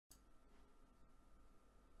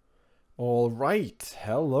Alright,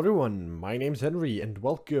 hello everyone, my name's Henry and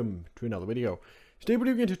welcome to another video. Today we're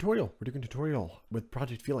doing a tutorial. With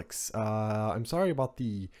Project Felix. I'm sorry about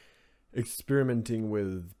the experimenting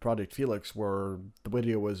with Project Felix where the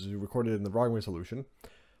video was recorded in the wrong resolution.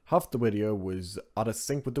 Half the video was out of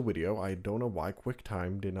sync with the video. I don't know why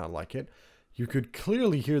QuickTime did not like it. You could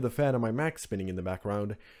clearly hear the fan of my Mac spinning in the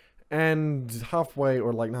background. And halfway,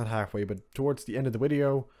 or like not halfway, but towards the end of the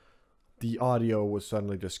video, the audio was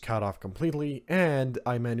suddenly just cut off completely, and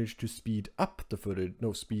I managed to speed down the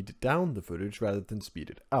footage rather than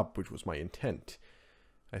speed it up, which was my intent.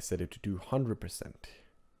 I set it to do 100%.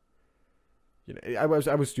 You know, I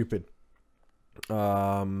was stupid.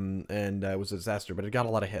 And it was a disaster, but it got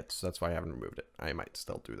a lot of hits, so that's why I haven't removed it. I might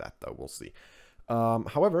still do that though, we'll see.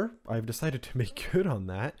 However, I've decided to make good on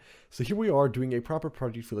that. So here we are doing a proper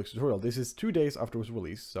Project Felix tutorial. This is 2 days after it was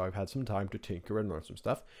released, so I've had some time to tinker and learn some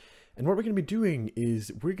stuff. And what we're going to be doing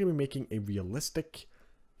is we're going to be making a realistic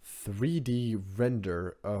 3D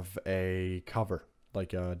render of a cover,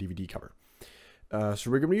 like a DVD cover. So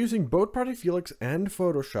we're going to be using both Project Felix and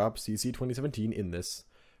Photoshop CC 2017 in this.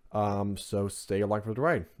 So stay along for the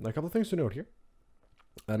ride. Now, a couple of things to note here.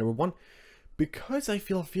 Number one, because I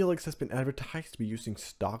feel Felix has been advertised to be using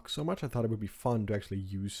stock so much, I thought it would be fun to actually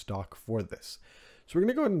use stock for this. So we're going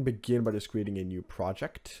to go ahead and begin by just creating a new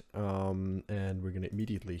project, and we're going to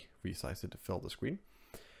immediately resize it to fill the screen.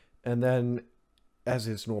 And then, as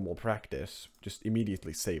is normal practice, just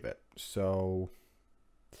immediately save it. So,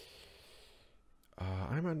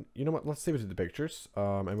 you know what, let's save it to the pictures,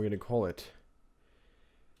 and we're going to call it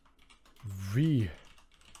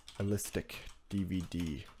Realistic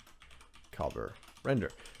DVD Cover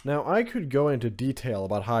Render. Now, I could go into detail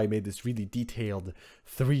about how I made this really detailed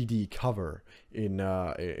 3D cover in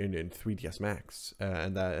 3ds Max,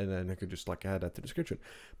 and then I could just like add that to the description.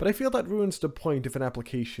 But I feel that ruins the point of an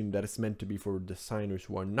application that is meant to be for designers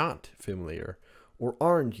who are not familiar or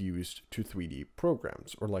aren't used to 3D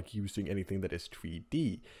programs or like using anything that is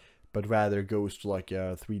 3D, but rather goes to like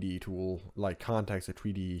a 3D tool, like contacts a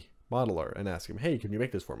 3D modeler and asks him, hey, can you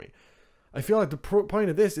make this for me? I feel like the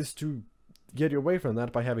point of this is to get you away from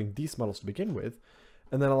that by having these models to begin with,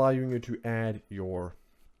 and then allowing you to add your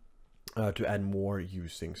add more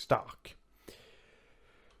using stock.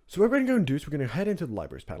 So what we're going to go and do is we're going to head into the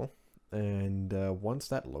libraries panel, and once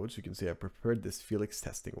that loads, you can see I prepared this Felix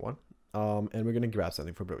testing one, and we're going to grab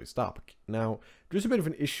something from Adobe stock. Now, there's a bit of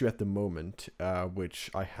an issue at the moment,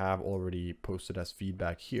 which I have already posted as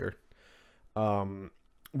feedback here,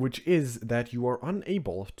 which is that you are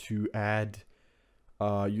unable to add.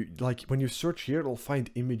 Like when you search here, it'll find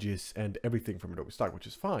images and everything from Adobe stock, which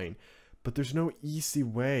is fine, but there's no easy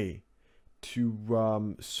way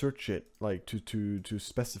to search it, like to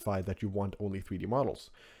specify that you want only 3D models.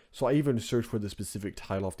 So I even searched for the specific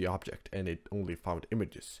title of the object, and it only found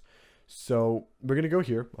images. So we're gonna go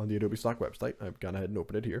here on the Adobe stock website. I've gone ahead and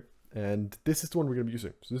opened it here, and this is the one we're gonna be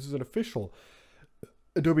using. So this is an official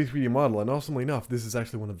Adobe 3D model, and awesomely enough, this is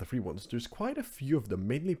actually one of the free ones. There's quite a few of them,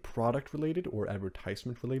 mainly product related or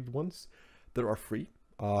advertisement related ones that are free,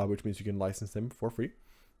 which means you can license them for free.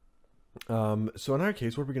 So in our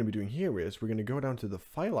case, what we're going to be doing here is we're going to go down to the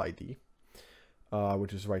file ID,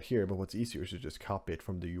 which is right here, but what's easier is to just copy it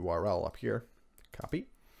from the URL up here. Copy.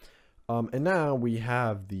 And now we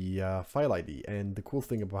have the file ID, and the cool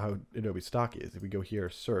thing about Adobe stock is if we go here,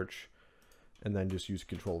 search, and then just use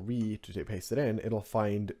Control-V to say paste it in, it'll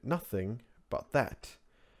find nothing but that,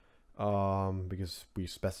 because we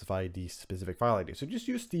specified the specific file ID. So just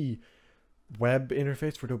use the web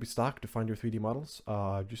interface for Adobe stock to find your 3D models.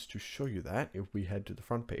 Just to show you that, if we head to the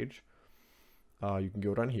front page, you can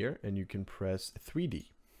go down here and you can press 3D.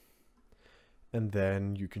 And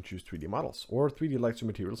then you can choose 3D models or 3D lights or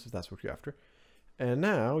materials if that's what you're after. And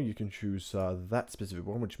now you can choose that specific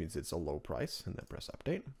one, which means it's a low price, and then press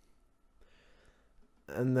update.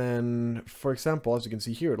 And then, for example, as you can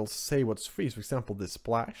see here, it'll say what's free. So for example, this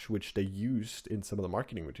splash, which they used in some of the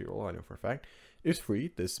marketing material, I know for a fact, is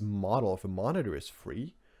free. This model of a monitor is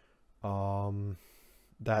free. That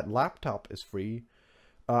laptop is free.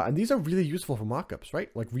 And these are really useful for mockups,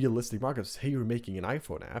 right? Like realistic mockups. Hey, you're making an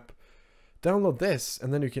iPhone app. Download this,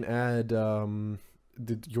 and then you can add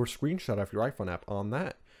your screenshot of your iPhone app on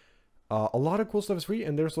that. A lot of cool stuff is free,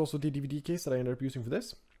 and there's also the DVD case that I ended up using for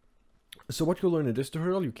this. So what you'll learn in this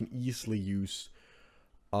tutorial, you can easily use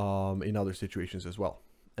in other situations as well.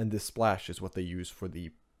 And this splash is what they use for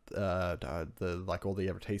the like all the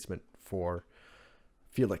advertisement for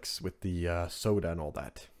Felix with the soda and all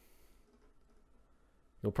that.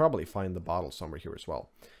 You'll probably find the bottle somewhere here as well.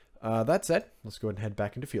 That said, let's go ahead and head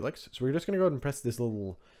back into Felix. So we're just going to go ahead and press this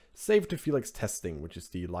little save to Felix testing, which is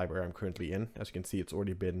the library I'm currently in. As you can see, it's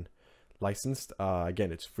already been licensed.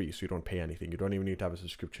 Again, it's free, so you don't pay anything. You don't even need to have a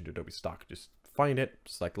subscription to Adobe stock. Just find it,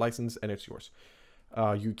 select license, and it's yours.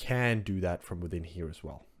 You can do that from within here as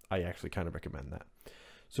well. I actually kind of recommend that.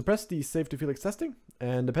 So press the save to Felix testing,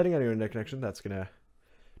 and depending on your internet connection, that's going to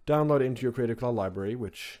download into your Creative Cloud library,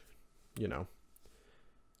 which, you know,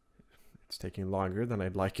 it's taking longer than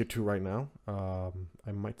I'd like it to right now.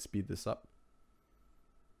 I might speed this up.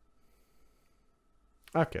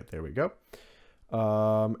 Okay, there we go.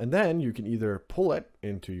 And then you can either pull it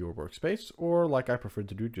into your workspace, or like I prefer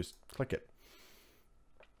to do, just click it.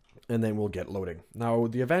 And then we'll get loading. Now,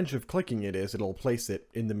 the advantage of clicking it is it'll place it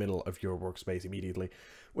in the middle of your workspace immediately,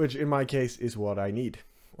 which in my case is what I need,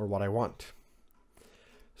 or what I want.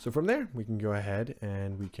 So from there, we can go ahead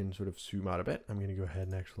and we can sort of zoom out a bit. I'm going to go ahead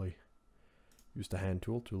and actually use the hand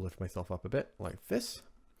tool to lift myself up a bit, like this.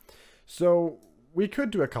 So we could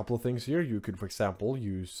do a couple of things here. You could, for example,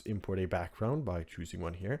 use import a background by choosing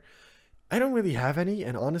one here. I don't really have any,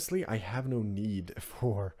 and honestly, I have no need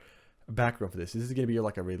for a background for this. This is going to be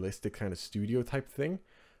like a realistic kind of studio type thing.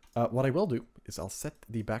 What I will do is I'll set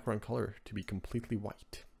the background color to be completely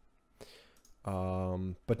white.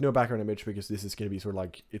 But no background image, because this is going to be sort of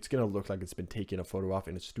like, it's going to look like it's been taken a photo of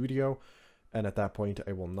in a studio. And at that point,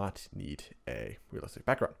 I will not need a realistic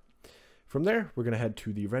background. From there, we're going to head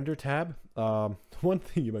to the render tab. One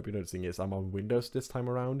thing you might be noticing is I'm on Windows this time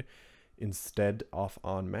around instead of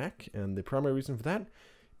on Mac. And the primary reason for that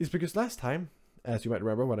is because last time, as you might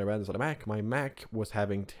remember, when I ran this on a Mac, my Mac was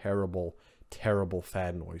having terrible, terrible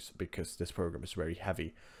fan noise because this program is very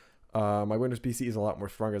heavy. My Windows PC is a lot more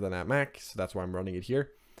stronger than that Mac, so that's why I'm running it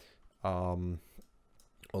here. Although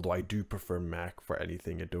I do prefer Mac for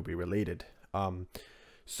anything Adobe related.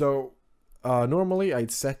 Normally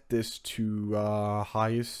I'd set this to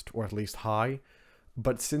highest, or at least high,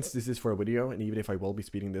 but since this is for a video, and even if I will be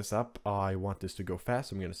speeding this up, I want this to go fast,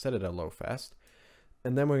 so I'm going to set it at low fast.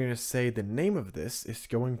 And then we're going to say the name of this is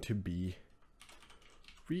going to be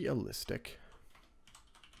Realistic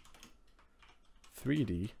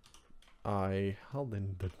 3D. I held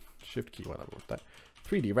in the shift key when I wrote that.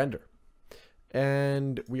 3D render.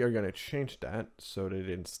 And we are going to change that so that it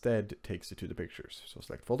instead takes it to the pictures. So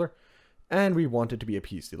select folder. And we want it to be a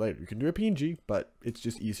PSD layer. You can do a PNG, but it's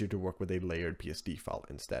just easier to work with a layered PSD file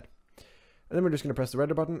instead. And then we're just going to press the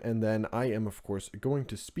render button. And then I am, of course, going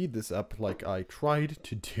to speed this up like I tried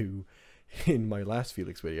to do in my last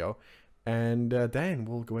Felix video. And then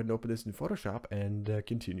we'll go ahead and open this in Photoshop and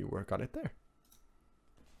continue work on it there.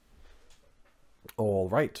 All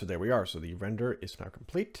right, so there we are. So the render is now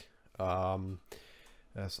complete.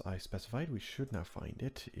 As I specified, we should now find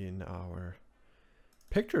it in our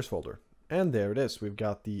pictures folder. And there it is. We've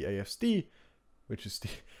got the ASD, which is the...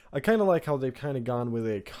 I kind of like how they've kind of gone with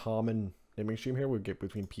a common naming scheme here. We'll get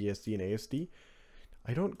between PSD and ASD.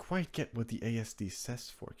 I don't quite get what the ASD says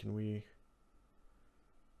for. Can we...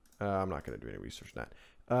 I'm not going to do any research on that.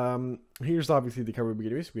 Here's obviously the cover we're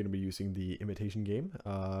going to use. We're going to be using the Imitation Game.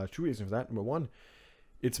 2 reasons for that. Number one,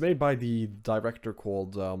 it's made by the director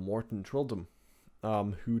called Morten Trildum,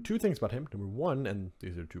 who, 2 things about him. Number one, and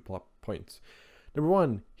these are 2 plot points. Number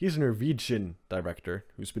one, he's a Norwegian director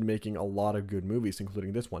who's been making a lot of good movies,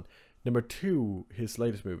 including this one. Number 2, his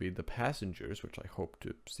latest movie, The Passengers, which I hope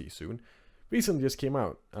to see soon, recently just came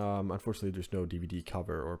out. Unfortunately, there's no DVD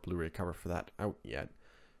cover or Blu-ray cover for that out yet.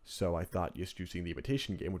 So I thought just using The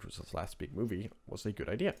Imitation Game, which was his last big movie, was a good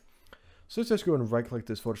idea. So let's just go and right-click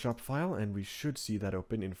this Photoshop file, and we should see that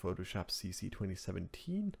open in Photoshop CC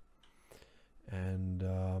 2017. And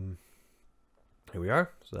here we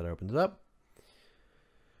are. So that opens up.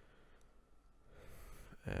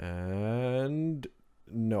 And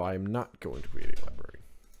no, I'm not going to create a library.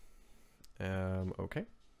 Okay.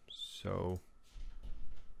 So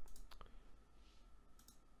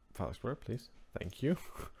File Explorer, please. Thank you.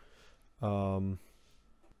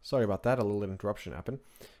 Sorry about that. A little interruption happened.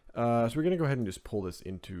 So we're going to go ahead and just pull this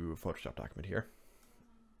into a Photoshop document here.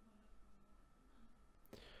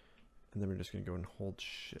 And then we're just going to go and hold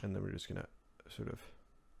and then we're just going to sort of,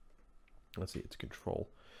 let's see, it's Control.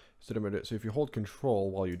 So if you hold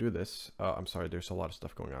Control while you do this, I'm sorry, there's a lot of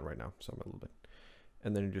stuff going on right now, so I'm a little bit.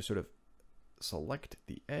 And then you just sort of select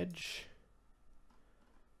the edge.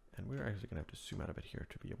 And we're actually going to have to zoom out a bit here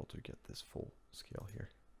to be able to get this full scale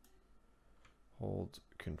here. Hold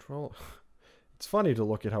Control. It's funny to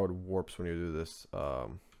look at how it warps when you do this.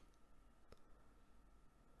 Warp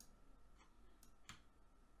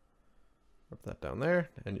that down there.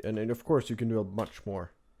 And of course you can do a much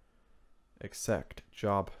more exact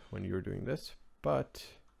job when you're doing this. But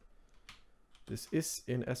this is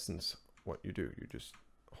in essence what you do. You just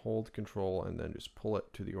hold control and then just pull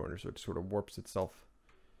it to the corner so it sort of warps itself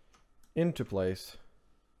into place.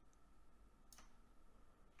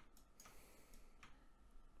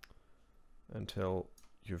 Until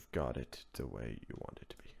you've got it the way you want it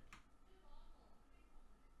to be.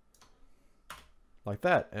 Like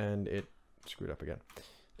that, and it screwed up again.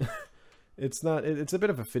 It's a bit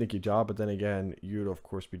of a finicky job, but then again, you'd of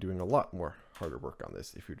course be doing a lot more harder work on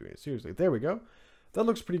this if you're doing it seriously. There we go. That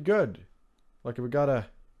looks pretty good. Like we got a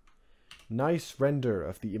nice render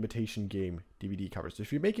of the Imitation Game DVD cover. So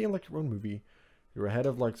if you're making like your own movie, you're ahead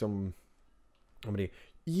of like somebody.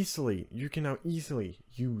 You can now easily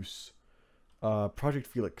use Project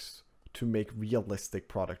Felix to make realistic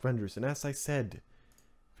product renders. And as I said,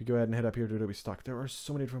 if you go ahead and head up here to Adobe Stock, there are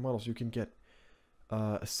so many different models. You can get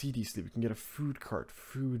a CD sleeve, you can get a food cart,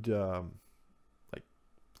 like,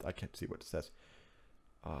 I can't see what it says.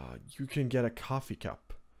 You can get a coffee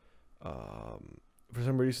cup. For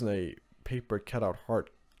some reason, a paper cutout heart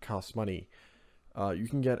costs money. You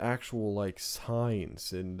can get actual, like,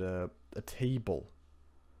 signs and a table.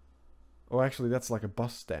 Oh, actually, that's like a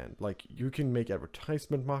bus stand. Like, you can make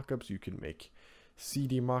advertisement mock-ups, you can make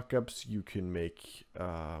CD mock-ups, you can make,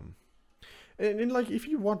 and like, if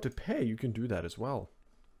you want to pay, you can do that as well.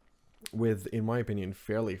 With, in my opinion,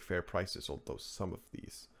 fairly fair prices, although some of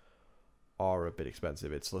these are a bit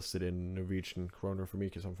expensive. It's listed in Norwegian kroner for me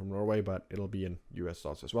because I'm from Norway, but it'll be in US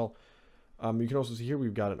dollars as well. You can also see here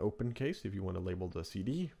we've got an open case if you want to label the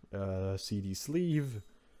CD, CD sleeve,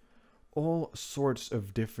 all sorts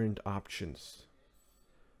of different options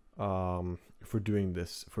for doing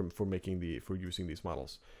this, for using these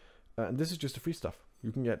models. And this is just the free stuff.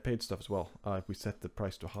 You can get paid stuff as well. If we set the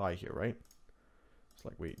price to high here, right? It's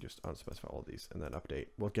like we just unspecify all these and then update.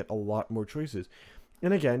 We'll get a lot more choices.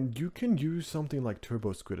 And again, you can use something like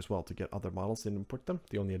Turbo Squid as well to get other models and import them.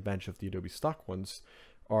 The only advantage of the Adobe stock ones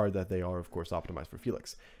are that they are, of course, optimized for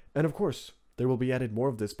Felix. And of course, there will be added more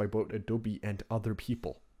of this by both Adobe and other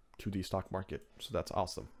people to the stock market. So that's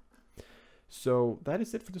awesome. So that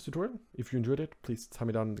is it for this tutorial. If you enjoyed it, please tell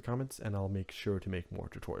me down in the comments and I'll make sure to make more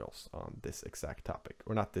tutorials on this exact topic.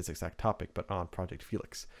 Or not this exact topic, but on Project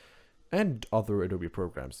Felix. And other Adobe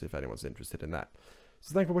programs if anyone's interested in that.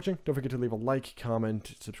 So thanks for watching. Don't forget to leave a like,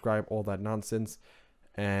 comment, subscribe, all that nonsense.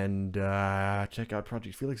 And check out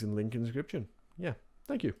Project Felix in the link in the description. Yeah,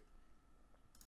 thank you.